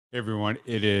Hey everyone,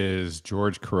 it is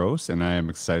George Couros, and I am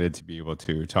excited to be able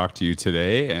to talk to you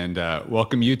today and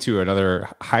welcome you to another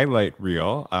highlight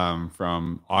reel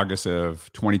from August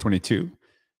of 2022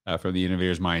 from the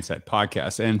Innovator's Mindset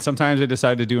podcast. And sometimes I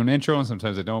decide to do an intro and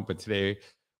sometimes I don't, but today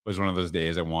was one of those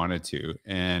days I wanted to.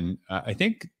 And I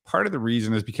think part of the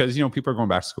reason is because, people are going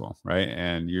back to school, right?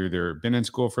 And you're either been in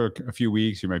school for a few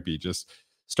weeks, you might be just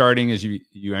starting as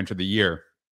you enter the year.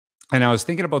 And I was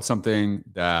thinking about something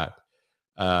that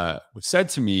was said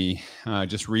to me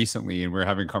just recently, and we are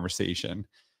having a conversation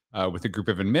with a group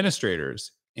of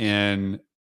administrators, and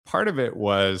part of it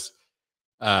was,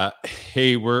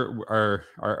 "Hey,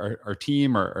 our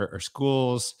team, our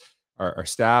schools, our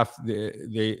staff.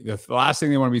 The last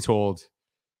thing they want to be told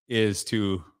is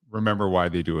to remember why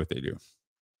they do what they do."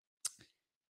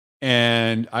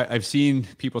 And I've seen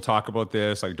people talk about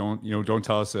this, like, don't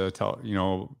tell us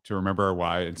to remember our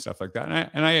why and stuff like that.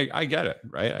 And I get it,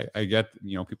 right? I get,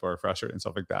 people are frustrated and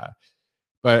stuff like that.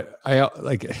 But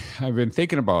I've been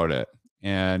thinking about it,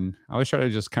 and I always try to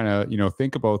just kind of,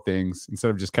 think about things instead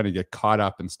of just kind of get caught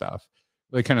up in stuff.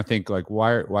 Really kind of think like,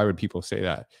 why would people say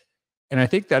that? And I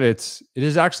think that it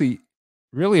is actually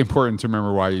really important to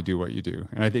remember why you do what you do.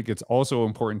 And I think it's also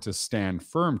important to stand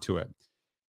firm to it.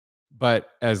 But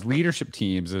as leadership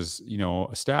teams, as a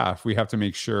staff, we have to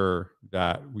make sure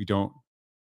that we don't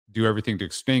do everything to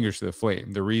extinguish the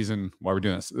flame. The reason why we're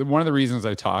doing this, one of the reasons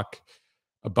I talk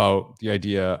about the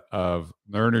idea of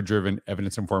learner-driven,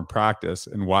 evidence-informed practice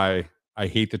and why I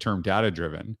hate the term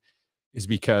data-driven is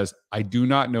because I do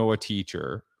not know a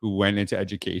teacher who went into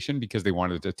education because they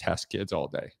wanted to test kids all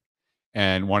day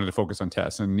and wanted to focus on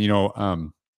tests. And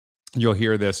you'll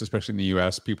hear this, especially in the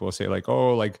US, people will say like,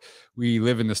 "Oh, like we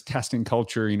live in this testing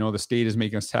culture, the state is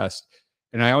making us test."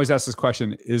 And I always ask this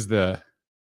question, is the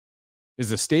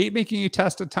state making you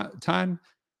test a ton,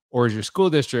 or is your school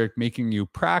district making you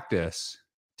practice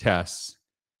tests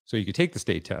so you could take the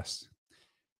state test?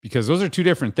 Because those are two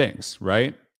different things,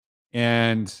 right?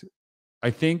 And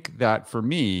I think that for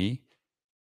me,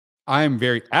 I'm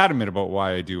very adamant about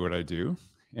why I do what I do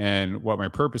and what my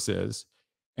purpose is,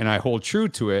 and I hold true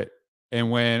to it. And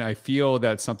when I feel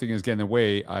that something is getting in the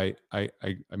way, I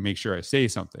make sure I say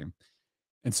something.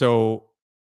 And so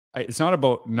it's not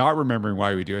about not remembering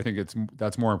why we do. I think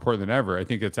that's more important than ever. I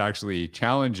think it's actually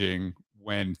challenging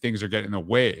when things are getting in the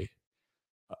way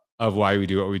of why we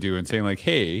do what we do, and saying like,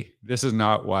 "Hey, this is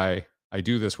not why I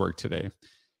do this work today."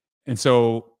 And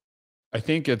so I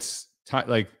think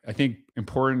I think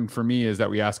important for me is that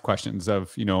we ask questions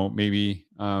of, maybe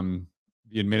the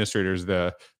administrators,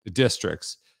 the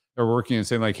districts are working and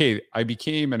saying like, "Hey, I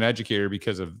became an educator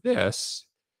because of this,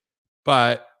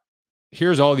 but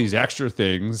here's all these extra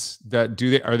things that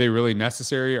are they really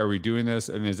necessary? Are we doing this?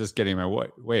 And is this getting my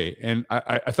way?" And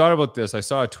I thought about this. I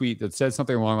saw a tweet that said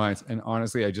something along the lines, and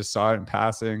honestly, I just saw it in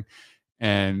passing,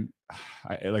 and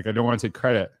I don't want to take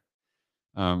credit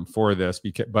for this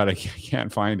but I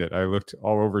can't find it. I looked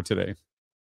all over today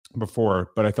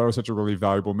before, but I thought it was such a really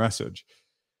valuable message.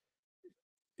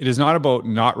 It is not about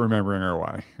not remembering our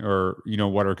why, or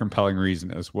what our compelling reason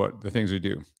is, what the things we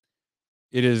do.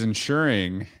 It is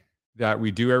ensuring that we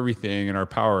do everything in our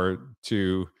power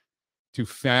to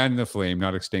fan the flame,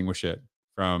 not extinguish it,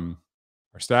 from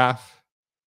our staff,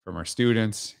 from our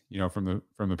students, from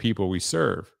the people we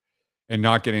serve, and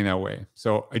not getting that way.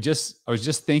 So I was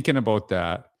just thinking about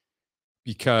that,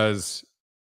 because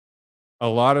a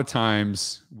lot of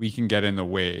times we can get in the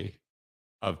way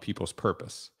of people's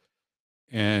purpose.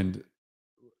 And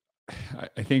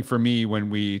I think for me, when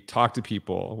we talk to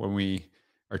people, when we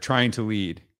are trying to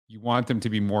lead, you want them to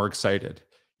be more excited.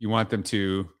 You want them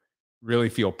to really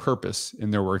feel purpose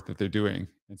in their work that they're doing.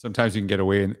 And sometimes you can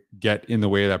get in the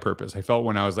way of that purpose. I felt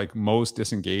when I was like most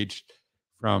disengaged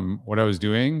from what I was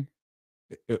doing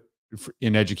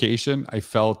in education, I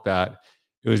felt that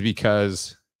it was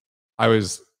because I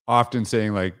was often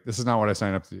saying like, "This is not what I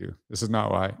signed up to do. This is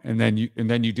not why." And then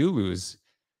you do lose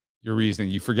your reasoning.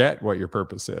 You forget what your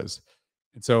purpose is.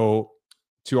 And so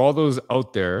to all those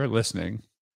out there listening,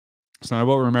 it's not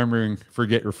about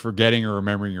forgetting or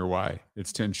remembering your why.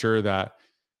 It's to ensure that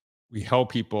we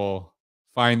help people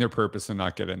find their purpose and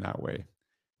not get in that way.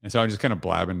 And so I'm just kind of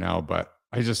blabbing now, but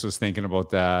I just was thinking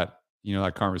about that,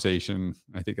 that conversation.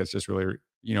 I think that's just really,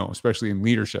 especially in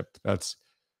leadership, that's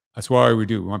why we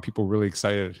do. We want people really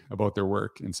excited about their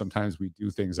work. And sometimes we do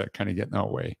things that kind of get in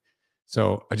that way.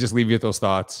 So I just leave you with those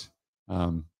thoughts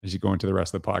as you go into the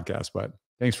rest of the podcast. But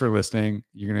thanks for listening.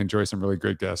 You're going to enjoy some really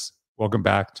great guests. Welcome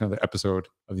back to another episode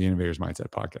of the Innovator's Mindset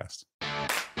podcast.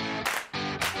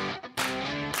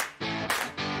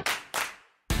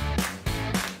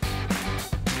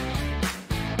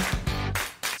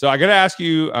 So I got to ask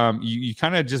you, you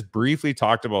kind of just briefly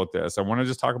talked about this. I want to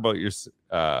just talk about your,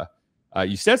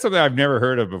 you said something I've never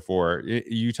heard of before.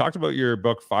 You talked about your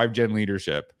book, 5 Gen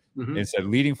Leadership. Mm-hmm. It said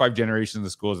leading 5 generations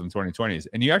of schools in the 2020s.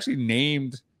 And you actually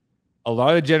named a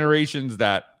lot of generations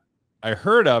that I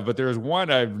heard of, but there's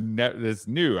one that's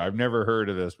new. I've never heard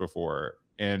of this before.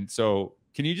 And so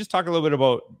can you just talk a little bit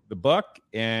about the book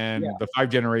and the 5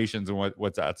 generations and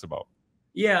what that's about?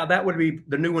 Yeah, that would be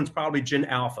the new one's probably Gen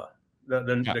Alpha,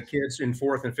 the kids in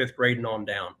 4th and 5th grade and on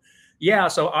down. Yeah,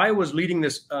 so I was leading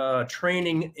this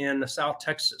training in South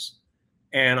Texas,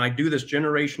 and I do this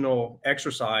generational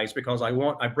exercise because I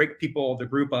break the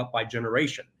group up by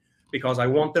generation, because I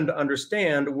want them to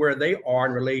understand where they are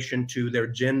in relation to their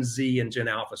Gen Z and Gen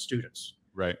Alpha students.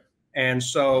 Right. And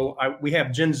so we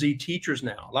have Gen Z teachers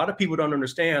now. A lot of people don't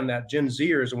understand that Gen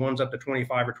Zers, the ones up to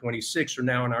 25 or 26, are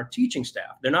now in our teaching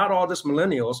staff. They're not all just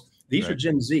millennials. These are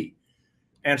Gen Z.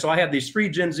 And so I have these 3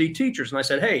 Gen Z teachers, and I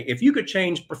said, hey, if you could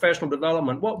change professional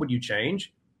development, what would you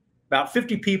change? About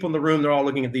 50 people in the room, they're all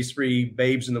looking at these 3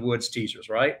 babes in the woods teachers,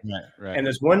 right? Right. And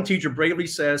this one teacher bravely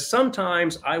says,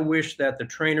 sometimes I wish that the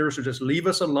trainers would just leave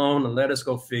us alone and let us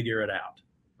go figure it out.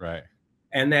 Right.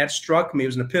 And that struck me. It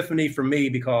was an epiphany for me,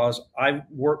 because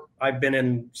I've been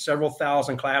in several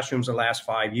thousand classrooms the last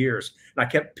 5 years. And I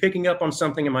kept picking up on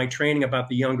something in my training about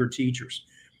the younger teachers.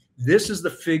 This is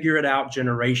the figure it out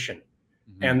generation.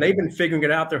 Mm-hmm. And they've been figuring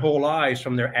it out their whole lives,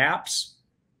 from their apps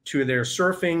to their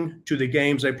surfing to the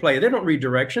games they play. They don't read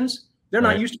directions. They're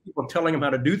not used to people telling them how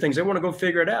to do things. They want to go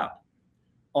figure it out.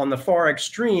 On the far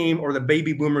extreme, or the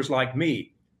baby boomers like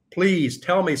me, please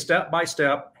tell me step by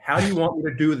step, how do you want me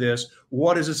to do this?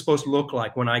 What is it supposed to look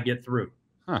like when I get through?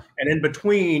 And in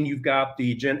between, you've got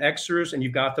the Gen Xers and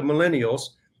you've got the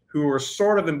millennials, who are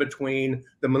sort of in between.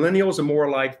 The millennials are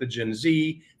more like the Gen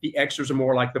Z. The Xers are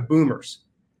more like the boomers.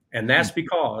 And that's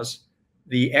because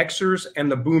the Xers and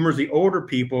the boomers, the older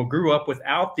people, grew up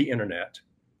without the internet.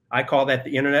 I call that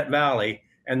the Internet Valley.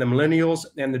 And the millennials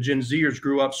and the Gen Zers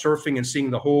grew up surfing and seeing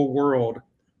the whole world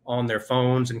on their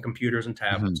phones and computers and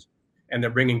tablets. And they're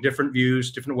bringing different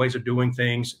views, different ways of doing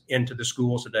things into the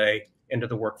schools today, into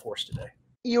the workforce today.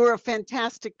 You're a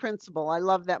fantastic principal. I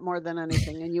love that more than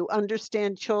anything. And you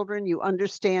understand children, you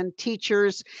understand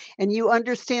teachers, and you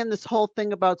understand this whole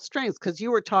thing about strengths, because you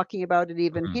were talking about it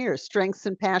even here, strengths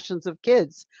and passions of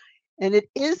kids. And it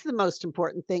is the most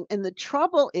important thing. And the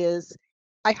trouble is,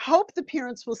 I hope the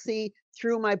parents will see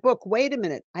through my book, wait a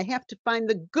minute, I have to find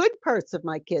the good parts of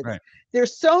my kids. They're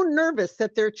so nervous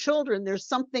that their children, there's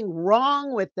something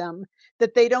wrong with them,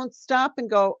 that they don't stop and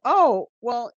go, oh,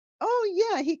 well, oh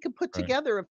yeah, he could put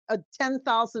together a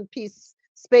 10,000 piece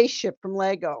spaceship from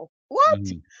Lego. What?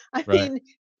 I mean,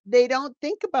 they don't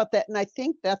think about that. And I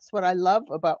think that's what I love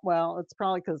about, well, it's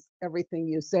probably because everything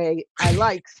you say I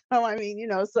like. So, I mean,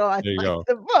 so I like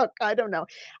the book. I don't know.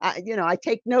 I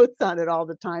take notes on it all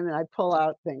the time, and I pull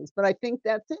out things. But I think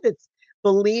that's it. It's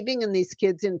believing in these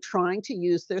kids and trying to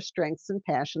use their strengths and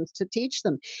passions to teach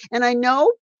them. And I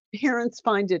know parents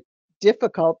find it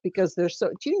difficult because they're so,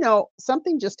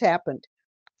 something just happened.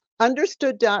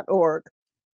 Understood.org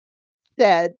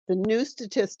said the new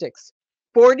statistics,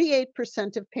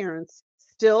 48% of parents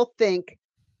still think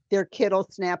their kid will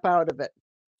snap out of it.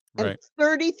 And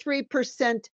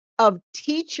 33% of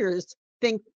teachers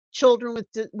think children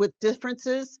with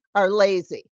differences are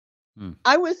lazy.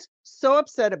 I was so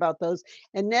upset about those.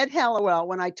 And Ned Hallowell,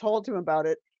 when I told him about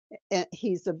it, and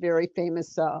he's a very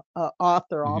famous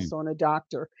author also, and a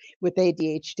doctor with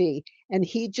ADHD. And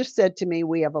he just said to me,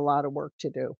 we have a lot of work to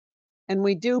do. And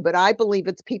we do, but I believe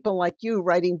it's people like you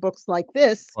writing books like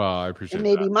this, well, I appreciate and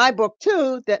maybe my book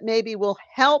too, that maybe will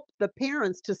help the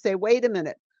parents to say, wait a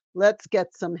minute, let's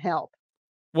get some help.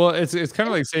 Well, it's kind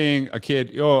of like saying a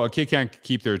kid can't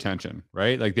keep their attention,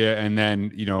 right? Like and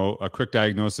then, a quick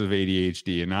diagnosis of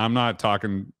ADHD. And I'm not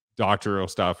talking doctoral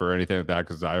stuff or anything like that,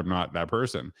 because I'm not that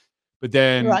person. But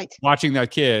then watching that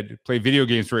kid play video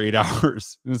games for 8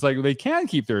 hours, and it's like they can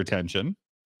keep their attention,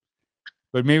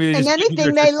 but maybe they just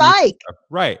anything they like,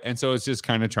 right? And so it's just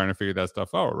kind of trying to figure that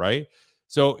stuff out, right?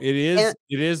 So it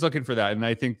is looking for that, and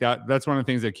I think that's one of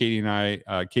the things that Katie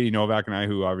Novak and I,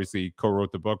 who obviously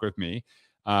co-wrote the book with me,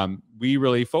 we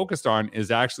really focused on,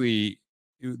 is actually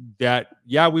that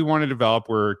we want to develop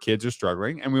where kids are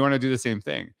struggling, and we want to do the same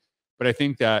thing. But I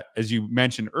think that, as you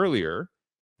mentioned earlier,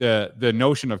 the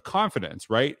notion of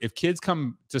confidence, right? If kids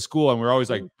come to school and we're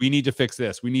always like, we need to fix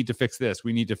this, we need to fix this,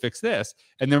 we need to fix this,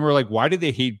 and then we're like, why do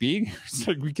they hate being here? It's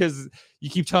like, because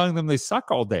you keep telling them they suck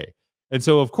all day. And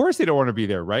so of course they don't want to be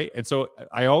there, right? And so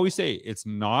I always say, it's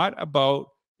not about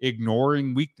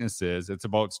ignoring weaknesses, it's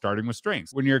about starting with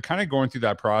strengths. When you're kind of going through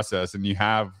that process and you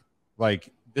have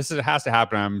like has to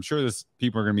happen. I'm sure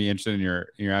people are going to be interested in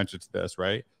your answer to this,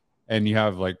 right? And you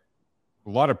have like a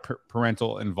lot of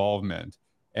parental involvement,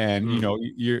 and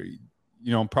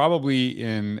probably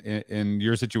in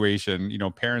your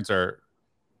situation, parents are,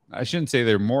 I shouldn't say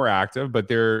they're more active, but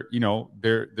there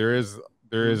is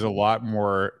a lot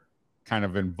more kind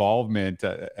of involvement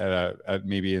at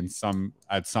maybe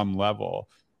at some level.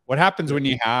 What happens when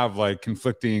you have like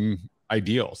conflicting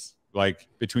ideals, like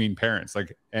between parents,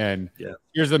 like, and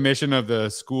here's the mission of the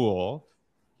school,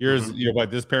 here's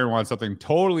but this parent wants something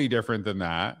totally different than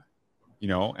that,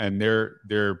 and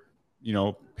they're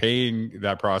paying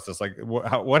that process. Like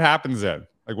what happens then?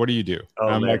 Like, what do you do?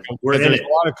 Oh, man. Like, there's a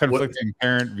lot of conflicting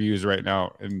parent views right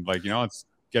now, and like, it's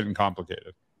getting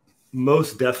complicated.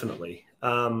 Most definitely.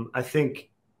 I think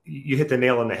you hit the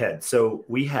nail on the head. So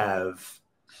we have,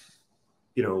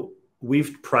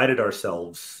 we've prided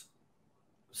ourselves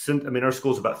since, our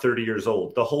school's about 30 years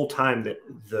old. The whole time that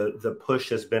the push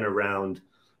has been around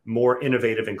more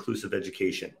innovative, inclusive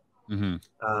education.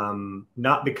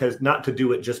 Not to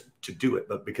do it just to do it,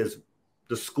 but because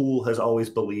the school has always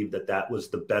believed that was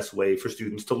the best way for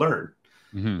students to learn.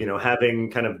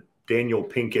 Having kind of Daniel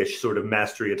Pinkish sort of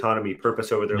mastery, autonomy,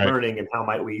 purpose over their learning, and how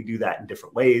might we do that in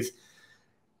different ways.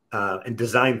 And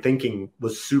design thinking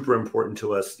was super important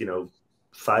to us,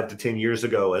 5 to 10 years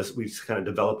ago, as we kind of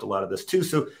developed a lot of this too.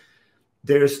 So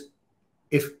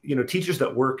teachers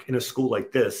that work in a school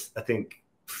like this, I think,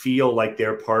 feel like they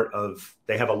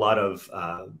have a lot of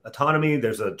autonomy.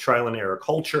 There's a trial and error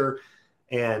culture.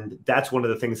 And that's one of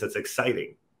the things that's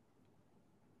exciting.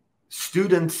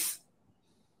 Students,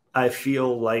 I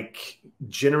feel like,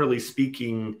 generally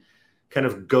speaking, kind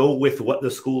of go with what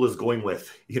the school is going with,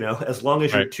 as long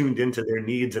as you're tuned into their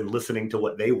needs and listening to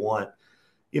what they want.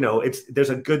 There's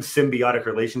a good symbiotic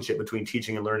relationship between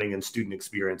teaching and learning and student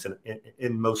experience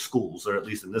in most schools, or at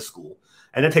least in this school.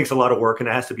 And it takes a lot of work, and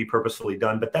it has to be purposefully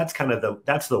done. But that's kind of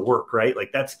that's the work, right?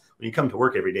 Like, that's when you come to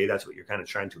work every day, that's what you're kind of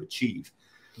trying to achieve.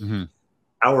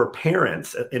 Our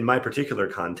parents, in my particular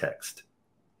context,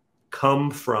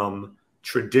 come from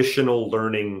traditional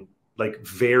learning, like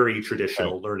very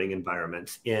traditional learning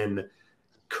environments in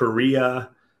Korea,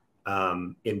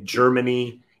 in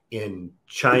Germany, in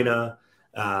China,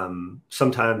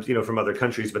 sometimes, from other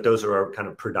countries, but those are our kind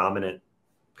of predominant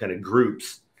kind of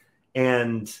groups.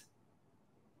 And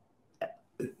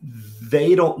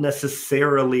they don't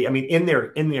necessarily, in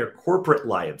their corporate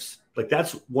lives, like,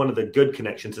 that's one of the good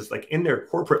connections, is like in their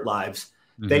corporate lives,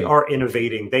 they are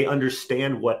innovating. They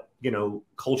understand what,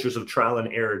 cultures of trial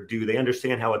and error do. They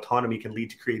understand how autonomy can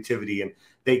lead to creativity, and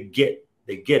they get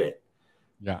it.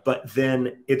 Yeah. But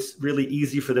then it's really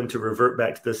easy for them to revert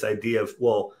back to this idea of,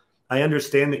 well, I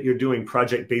understand that you're doing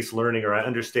project-based learning, or I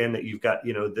understand that you've got,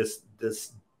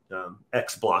 this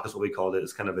X block is what we called it.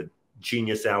 It's kind of a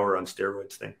genius hour on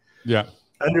steroids thing. Yeah.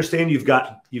 I understand you've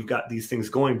got these things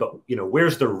going, but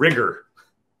where's the rigor?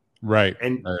 Right.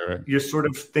 And you're sort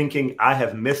of thinking, I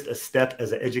have missed a step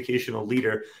as an educational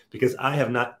leader because I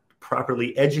have not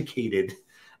properly educated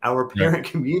our parent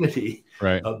community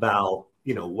about,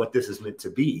 what this is meant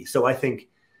to be. So I think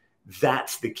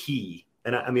that's the key.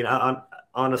 And I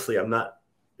honestly, I'm not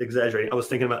exaggerating. I was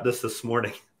thinking about this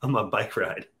morning on my bike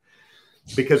ride,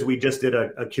 because we just did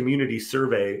a community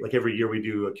survey. Like, every year we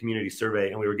do a community survey,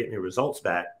 and we were getting the results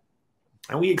back,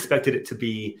 and we expected it to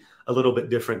be a little bit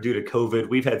different due to COVID.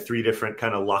 We've had 3 different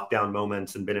kind of lockdown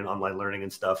moments and been in online learning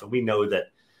and stuff. And we know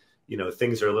that,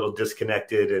 things are a little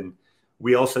disconnected. And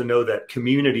we also know that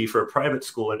community for a private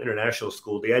school and international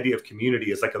school, the idea of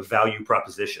community is like a value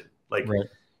proposition. Like,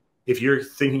 if you're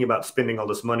thinking about spending all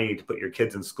this money to put your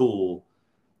kids in school,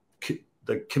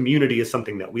 the community is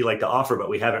something that we like to offer, but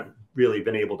we haven't really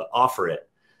been able to offer it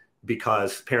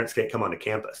because parents can't come onto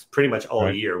campus. Pretty much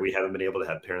all year, we haven't been able to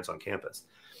have parents on campus.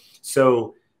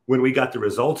 So when we got the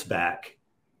results back,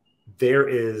 there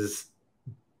is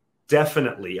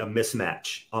definitely a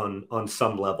mismatch on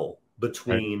some level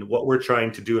between what we're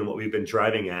trying to do and what we've been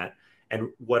driving at and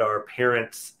what our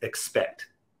parents expect.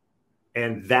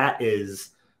 And that is,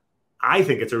 I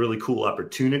think it's a really cool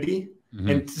opportunity.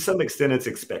 And to some extent it's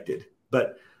expected,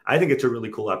 but I think it's a really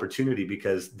cool opportunity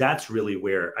because that's really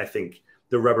where I think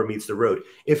the rubber meets the road.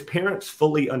 If parents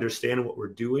fully understand what we're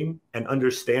doing and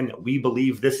understand that we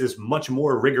believe this is much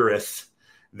more rigorous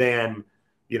than,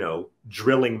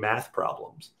 drilling math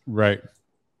problems. Right.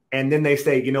 And then they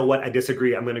say, you know what, I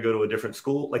disagree, I'm going to go to a different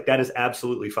school. Like, that is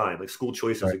absolutely fine. Like, school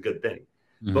choice is a good thing.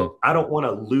 But I don't want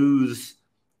to lose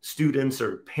students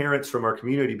or parents from our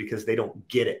community because they don't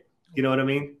get it. You know what I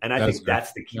mean? And I think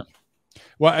that's the key. Yeah.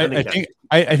 Well,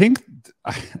 I think,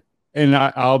 and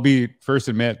I'll be first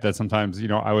admit that sometimes,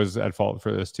 I was at fault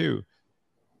for this too.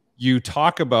 you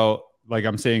talk about, like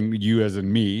I'm saying you as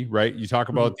in me, right? You talk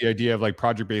about the idea of like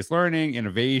project-based learning,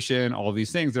 innovation, all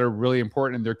these things that are really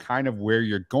important, and they're kind of where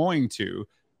you're going to,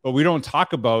 but we don't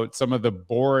talk about some of the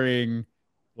boring,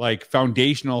 like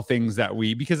foundational things that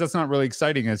because that's not really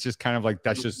exciting. It's just kind of like,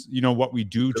 that's just, what we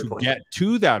do to get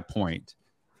to that point.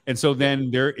 And so then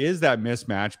there is that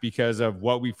mismatch because of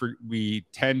what we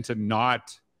tend to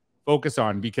not focus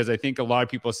on, because I think a lot of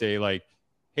people say like,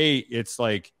 hey, it's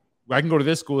like, I can go to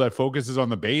this school that focuses on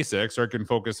the basics, or I can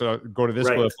go to this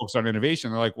school that focuses on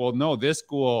innovation. They're like, well, no, this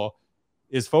school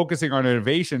is focusing on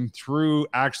innovation through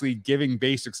actually giving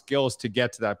basic skills to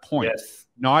get to that point.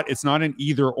 It's not an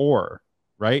either or,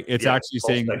 right? It's actually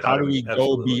saying, how do we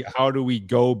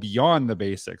go beyond the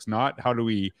basics? Not how do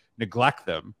we neglect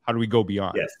them? How do we go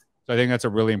beyond? So I think that's a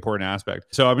really important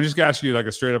aspect. So I'm just gonna ask you like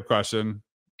a straight up question.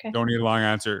 Okay. Don't need a long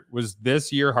answer. Was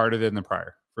this year harder than the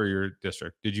prior for your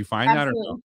district? Did you find that or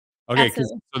no? Okay,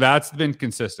 so that's been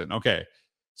consistent. Okay,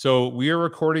 so we are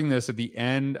recording this at the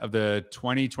end of the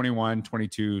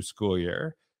 2021-22 school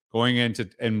year, going into,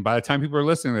 and by the time people are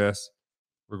listening to this,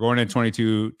 we're going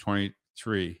into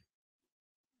 22-23.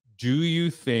 Do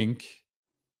you think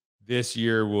this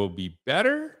year will be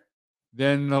better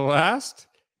than the last?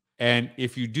 And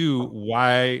if you do,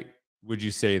 why would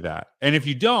you say that? And if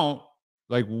you don't,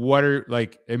 like, what are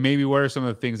some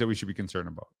of the things that we should be concerned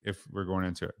about if we're going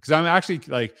into it? Because I'm actually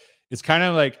like, it's kind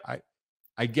of like,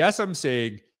 I guess I'm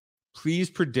saying, please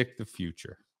predict the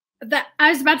future. That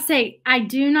I was about to say, I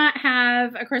do not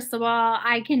have a crystal ball.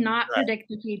 I cannot predict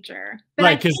the future.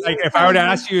 But because like, if I would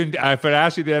ask you, at the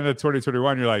end of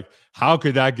 2021, you're like, how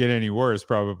could that get any worse?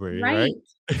 Probably, right?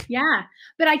 Yeah.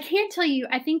 But I can tell you,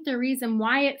 I think the reason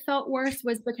why it felt worse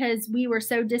was because we were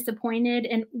so disappointed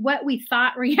in what we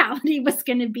thought reality was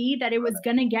going to be, that it was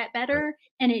going to get better.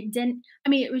 And it didn't. I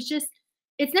mean, it was just,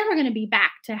 it's never going to be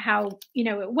back to how,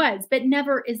 it was, but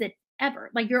never is it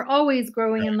ever. Like, you're always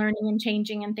growing and learning and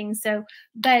changing and things. So,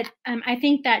 but I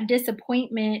think that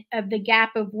disappointment of the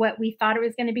gap of what we thought it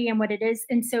was going to be and what it is.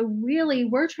 And so really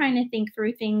we're trying to think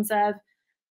through things of,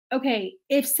 okay,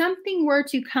 if something were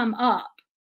to come up,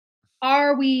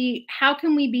 how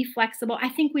can we be flexible? I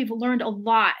think we've learned a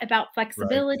lot about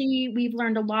flexibility. Right. We've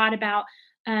learned a lot about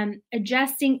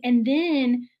adjusting. And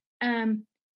then,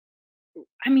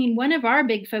 one of our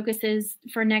big focuses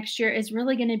for next year is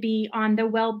really going to be on the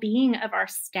well-being of our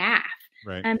staff.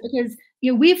 Right. Because,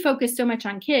 we've focused so much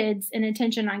on kids and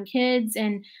attention on kids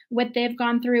and what they've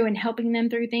gone through and helping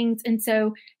them through things. And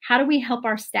so how do we help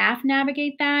our staff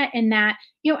navigate that? And that,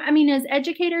 as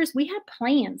educators, we have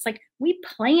plans, like we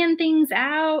plan things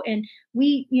out and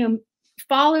we,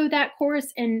 follow that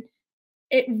course. And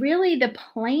it really, the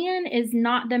plan is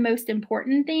not the most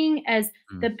important thing as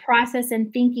the process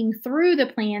and thinking through the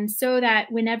plan, so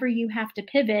that whenever you have to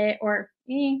pivot or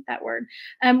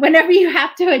whenever you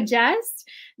have to adjust,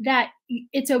 that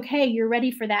it's okay. You're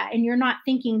ready for that. And you're not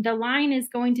thinking the line is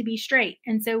going to be straight.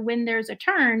 And so when there's a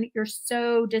turn, you're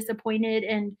so disappointed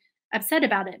and upset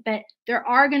about it. But there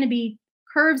are going to be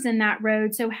curves in that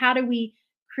road. So how do we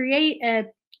create a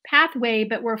pathway,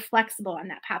 but we're flexible on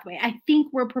that pathway? I think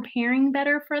we're preparing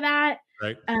better for that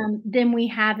than we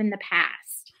have in the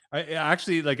past. I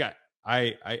actually, like,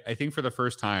 I think for the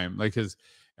first time, like, because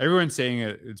everyone's saying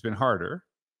it's been harder,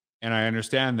 and I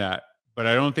understand that, but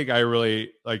I don't think I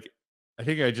really, like, I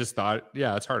think I just thought,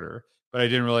 yeah, it's harder, but I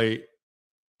didn't really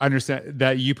understand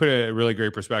that. You put a really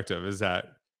great perspective, is that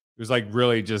it was like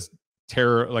really just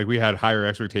terror. Like, we had higher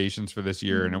expectations for this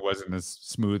year and it wasn't as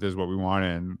smooth as what we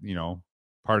wanted. And,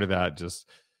 part of that, just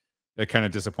that kind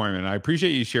of disappointment. I appreciate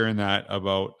you sharing that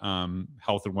about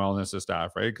health and wellness of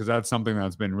staff, right? Because that's something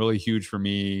that's been really huge for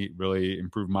me, really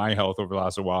improved my health over the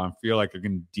last while, and feel like I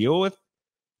can deal with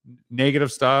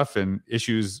negative stuff and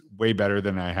issues way better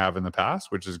than I have in the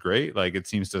past, which is great. Like, it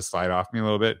seems to slide off me a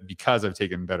little bit because I've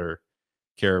taken better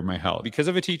care of my health. Because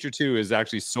of a Teacher Too is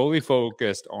actually solely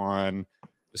focused on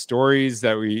the stories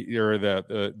that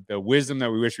the wisdom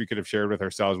that we wish we could have shared with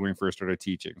ourselves when we first started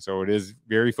teaching. So it is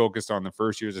very focused on the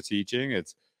first years of teaching.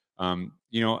 It's, I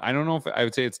don't know if I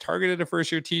would say it's targeted to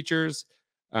first year teachers,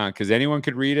 because anyone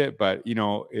could read it, but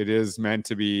it is meant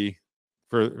to be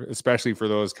especially for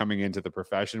those coming into the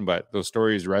profession. But those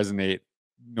stories resonate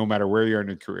no matter where you are in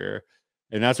your career,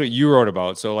 and that's what you wrote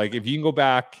about. So, like, if you can go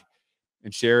back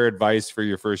and share advice for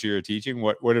your first year of teaching,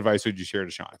 what advice would you share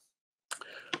to Sean?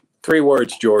 3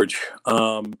 words, George.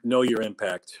 Know your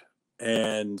impact.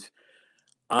 And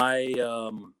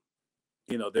I'm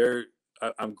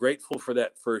grateful for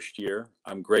that first year.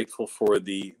 I'm grateful for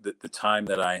the time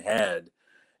that I had.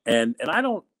 And I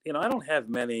don't have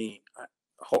many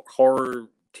horror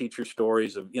teacher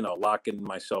stories of, you know, locking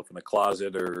myself in a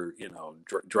closet or, you know,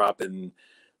 dropping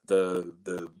the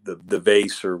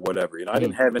vase or whatever. You know, I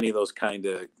didn't have any of those kind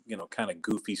of, you know, kind of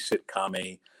goofy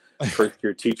sitcom-y first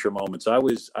year teacher moments. I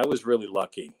was really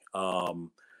lucky.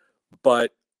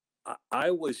 But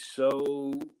I was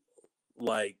so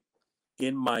like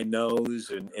in my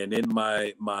nose and in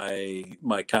my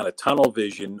kind of tunnel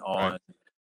vision on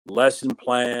lesson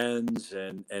plans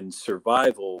and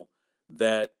survival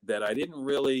that I didn't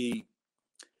really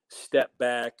step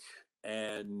back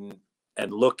and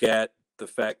look at the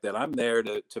fact that I'm there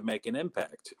to make an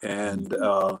impact. And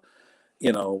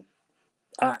you know,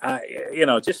 I you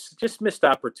know, just missed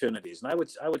opportunities. And I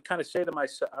would kind of say to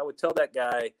myself, I would tell that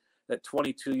guy, that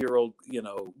 22-year-old, you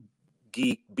know,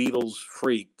 geek Beatles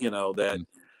freak, you know, that,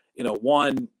 you know,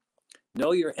 one,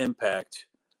 know your impact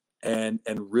and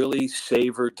really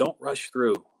don't rush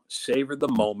through, savor the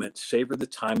moment, savor the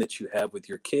time that you have with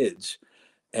your kids,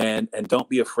 and don't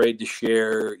be afraid to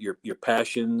share your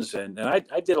passions. And I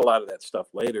did a lot of that stuff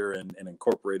later and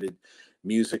incorporated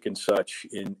music and such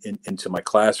into my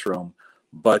classroom.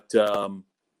 But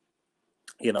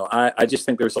you know, I just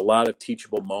think there's a lot of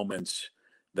teachable moments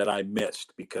that I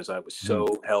missed because I was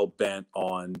so hell bent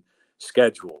on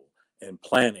schedule and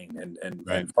planning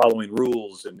and following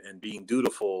rules and being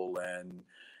dutiful and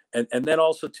then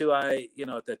also too, I, you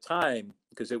know, at that time,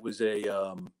 because it was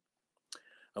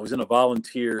I was in a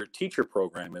volunteer teacher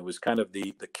program. It was kind of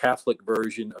the Catholic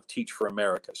version of Teach for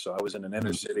America. So I was in an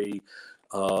inner city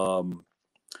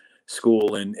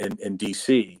school in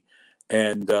DC,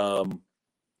 and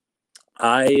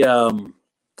I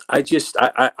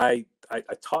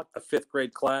taught a fifth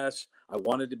grade class. I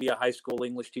wanted to be a high school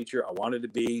English teacher. I wanted to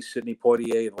be Sidney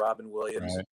Poitier and Robin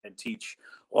Williams and teach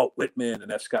Walt Whitman and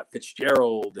F. Scott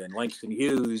Fitzgerald and Langston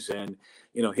Hughes. And,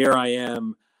 you know, here I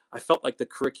am. I felt like the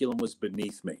curriculum was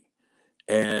beneath me.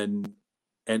 And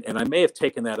I may have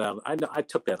taken that out. I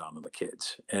took that on the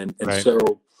kids. And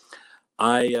so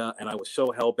I was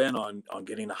so hell bent on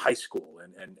getting to high school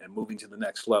and moving to the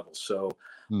next level. So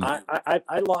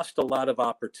I lost a lot of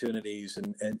opportunities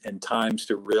and times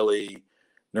to really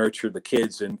nurture the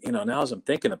kids. And, you know, now as I'm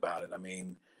thinking about it, I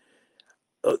mean,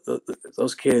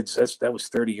 those kids, that was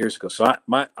 30 years ago. So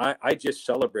I just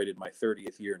celebrated my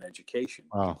 30th year in education.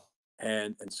 Wow.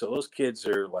 And so those kids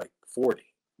are like 40.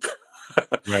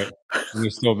 Right. And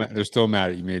they're still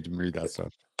mad at you made them read that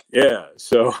stuff. Yeah.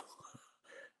 So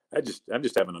I'm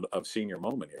just having a senior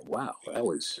moment here. Wow.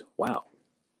 Wow.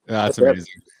 That's amazing.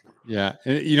 Yeah.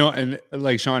 And, you know, and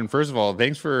like Sean, first of all,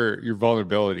 thanks for your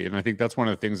vulnerability. And I think that's one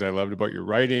of the things I loved about your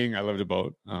writing. I loved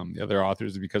about the other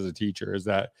authors because a teacher is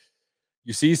that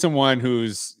you see someone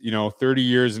who's, you know, 30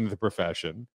 years into the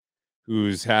profession,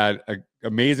 who's had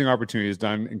amazing opportunities,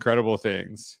 done incredible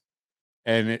things.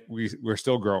 And we're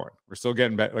still growing. We're still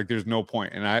getting better. Like there's no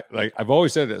point. And I've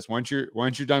always said this, once you're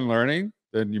done learning,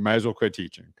 then you might as well quit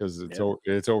teaching because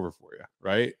it's over for you.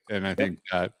 Right. And I think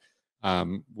that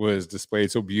was displayed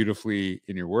so beautifully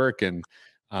in your work. And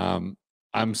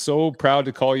I'm so proud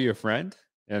to call you a friend.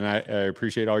 And I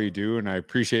appreciate all you do. And I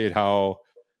appreciate how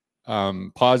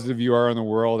positive you are in the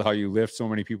world, how you lift so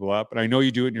many people up. And I know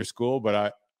you do it in your school,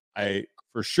 but I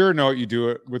for sure know you do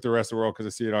it with the rest of the world because I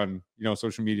see it on, you know,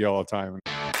 social media all the time.